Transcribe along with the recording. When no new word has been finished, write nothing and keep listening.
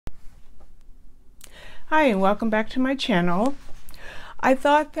Hi and welcome back to my channel. I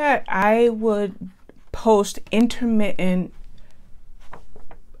thought that I would post intermittent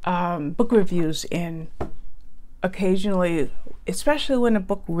book reviews in occasionally, especially when a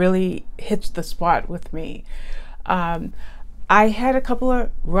book really hits the spot with me. I had a couple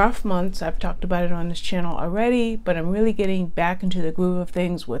of rough months. I've talked about it on this channel already, but I'm really getting back into the groove of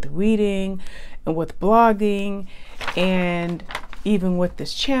things with reading and with blogging and even with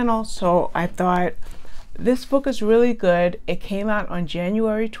this channel. So I thought this book is really good. It came out on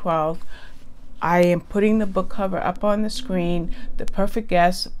January 12th. I am putting the book cover up on the screen, The Perfect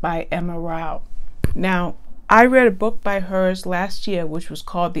Guest by Emma Rous. Now, I read a book by hers last year, which was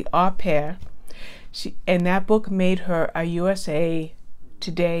called The Au Pair. And that book made her a USA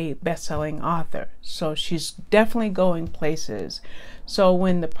Today best-selling author. So she's definitely going places. So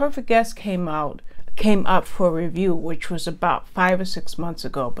when The Perfect Guest came up for review, which was about 5 or 6 months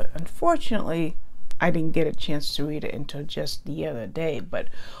ago, but unfortunately, I didn't get a chance to read it until just the other day. But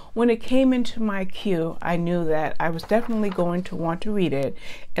when it came into my queue, I knew that I was definitely going to want to read it,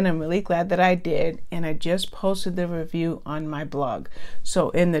 and I'm really glad that I did. And I just posted the review on my blog.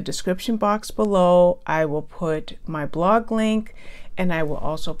 So in the description box below, I will put my blog link, and I will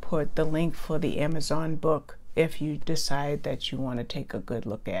also put the link for the Amazon book if you decide that you want to take a good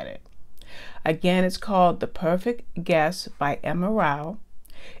look at it. Again, it's called The Perfect Guest by Emma Rous.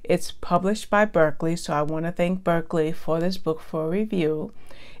 It's published by Berkley, so I want to thank Berkley for this book for review.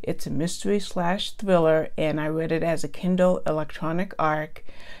 It's a mystery/thriller, and I read it as a Kindle electronic ARC.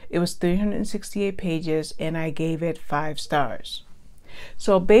 It was 368 pages, and I gave it 5 stars.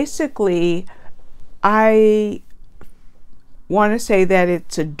 So basically, I want to say that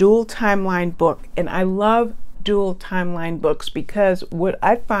it's a dual timeline book, and I love dual timeline books because what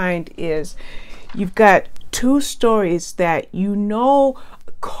I find is you've got 2 stories that you know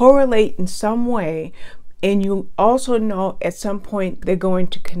correlate in some way, and you also know at some point they're going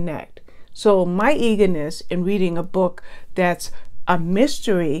to connect. So my eagerness in reading a book that's a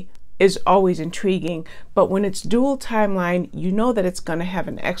mystery is always intriguing, but when it's dual timeline, you know that it's going to have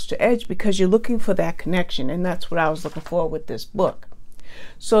an extra edge because you're looking for that connection, and that's what I was looking for with this book.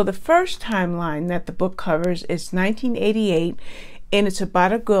 So the first timeline that the book covers is 1988, and it's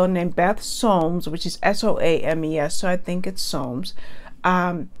about a girl named Beth Soames, which is S-O-A-M-E-S, so I think it's Soames.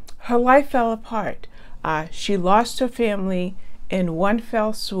 Her life fell apart. She lost her family in one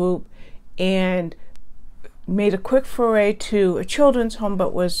fell swoop and made a quick foray to a children's home,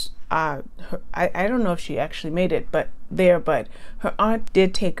 but was, I don't know if she actually made it but her aunt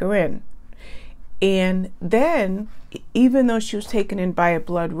did take her in. And then, even though she was taken in by a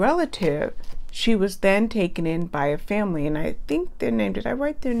blood relative, she was then taken in by a family, and I think their name, did I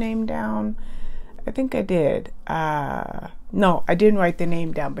write their name down? I think I did. No, I didn't write the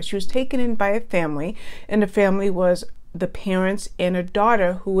name down, but she was taken in by a family, and the family was the parents and a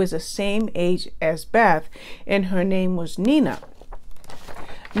daughter who was the same age as Beth, and her name was Nina.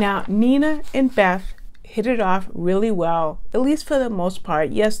 Now, Nina and Beth hit it off really well, at least for the most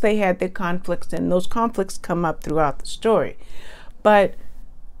part. Yes, they had their conflicts, and those conflicts come up throughout the story. But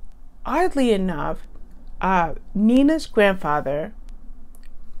oddly enough, Nina's grandfather,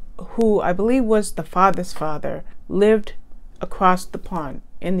 who I believe was the father's father, lived across the pond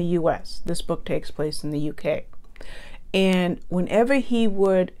in the US. This book takes place in the UK. And whenever he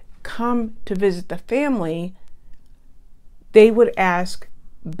would come to visit the family, they would ask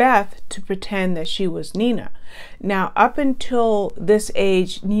Beth to pretend that she was Nina. Now, up until this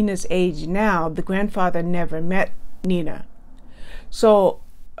age, Nina's age now, the grandfather never met Nina. So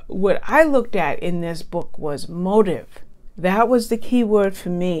what I looked at in this book was motive. That was the key word for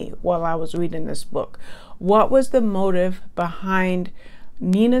me while I was reading this book. What was the motive behind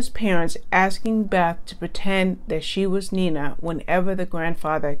Nina's parents asking Beth to pretend that she was Nina whenever the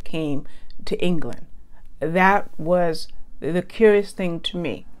grandfather came to England? That was the curious thing to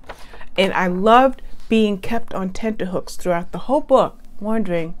me. And I loved being kept on tenterhooks throughout the whole book,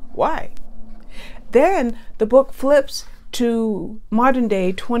 wondering why. Then the book flips to modern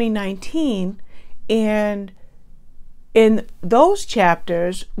day 2019, and in those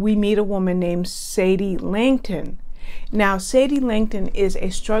chapters, we meet a woman named Sadie Langton. Now, Sadie Langton is a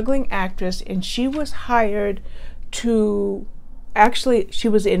struggling actress, and she was hired to, actually, she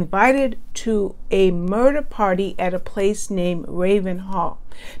was invited to a murder party at a place named Raven Hall.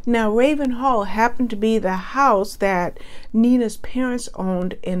 Now, Raven Hall happened to be the house that Nina's parents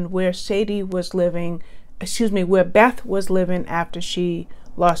owned and where Sadie was living, where Beth was living after she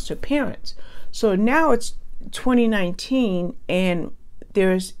lost her parents. So now it's 2019, and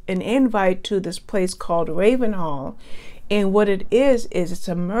there's an invite to this place called Raven Hall, and what it is it's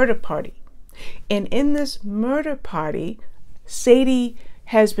a murder party. And in this murder party, Sadie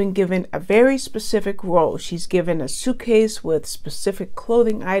has been given a very specific role. She's given a suitcase with specific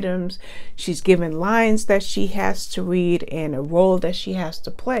clothing items. She's given lines that she has to read and a role that she has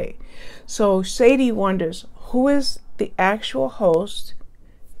to play. So Sadie wonders who is the actual host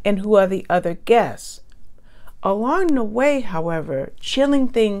and who are the other guests. Along the way, however, chilling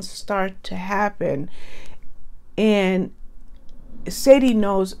things start to happen, and Sadie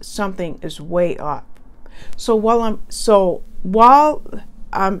knows something is way off. So while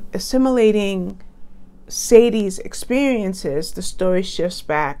I'm assimilating Sadie's experiences, the story shifts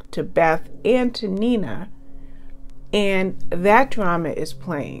back to Beth and to Nina, and that drama is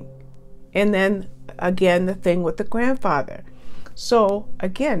playing. And then again, the thing with the grandfather. So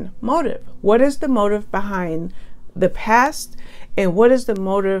again, motive. What is the motive behind the past, and what is the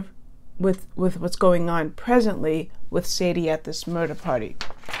motive with what's going on presently with Sadie at this murder party?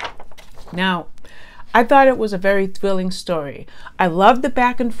 Now, I thought it was a very thrilling story. I love the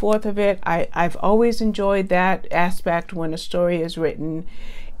back and forth of it. I've always enjoyed that aspect when a story is written.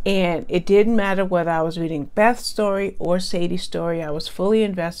 And it didn't matter whether I was reading Beth's story or Sadie's story. I was fully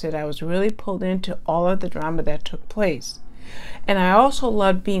invested. I was really pulled into all of the drama that took place. And I also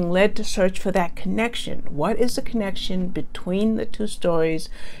loved being led to search for that connection. What is the connection between the two stories,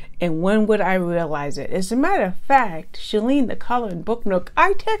 and when would I realize it? As a matter of fact, Shalene, the color in Book Nook,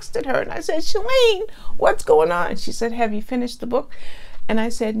 I texted her and I said, Shalene, what's going on? She said, have you finished the book? And I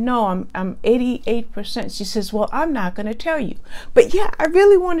said, no, I'm 88%. She says, well, I'm not going to tell you. But yeah, I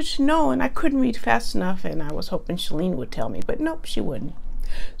really wanted to know, and I couldn't read fast enough, and I was hoping Shalene would tell me, but nope, she wouldn't.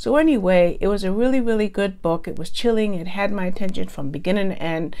 So anyway, it was a really, really good book. It was chilling. It had my attention from beginning to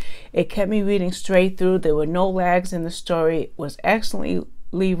end. It kept me reading straight through. There were no lags in the story. It was excellently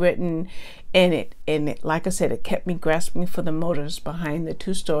written, and it, like I said, it kept me grasping for the motives behind the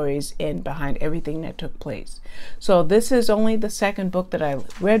two stories and behind everything that took place. So this is only the second book that I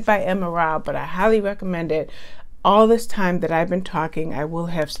read by Emma Rous, but I highly recommend it. All this time that I've been talking, I will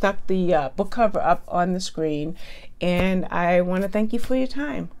have stuck the book cover up on the screen, and I want to thank you for your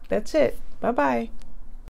time. That's it. Bye-bye.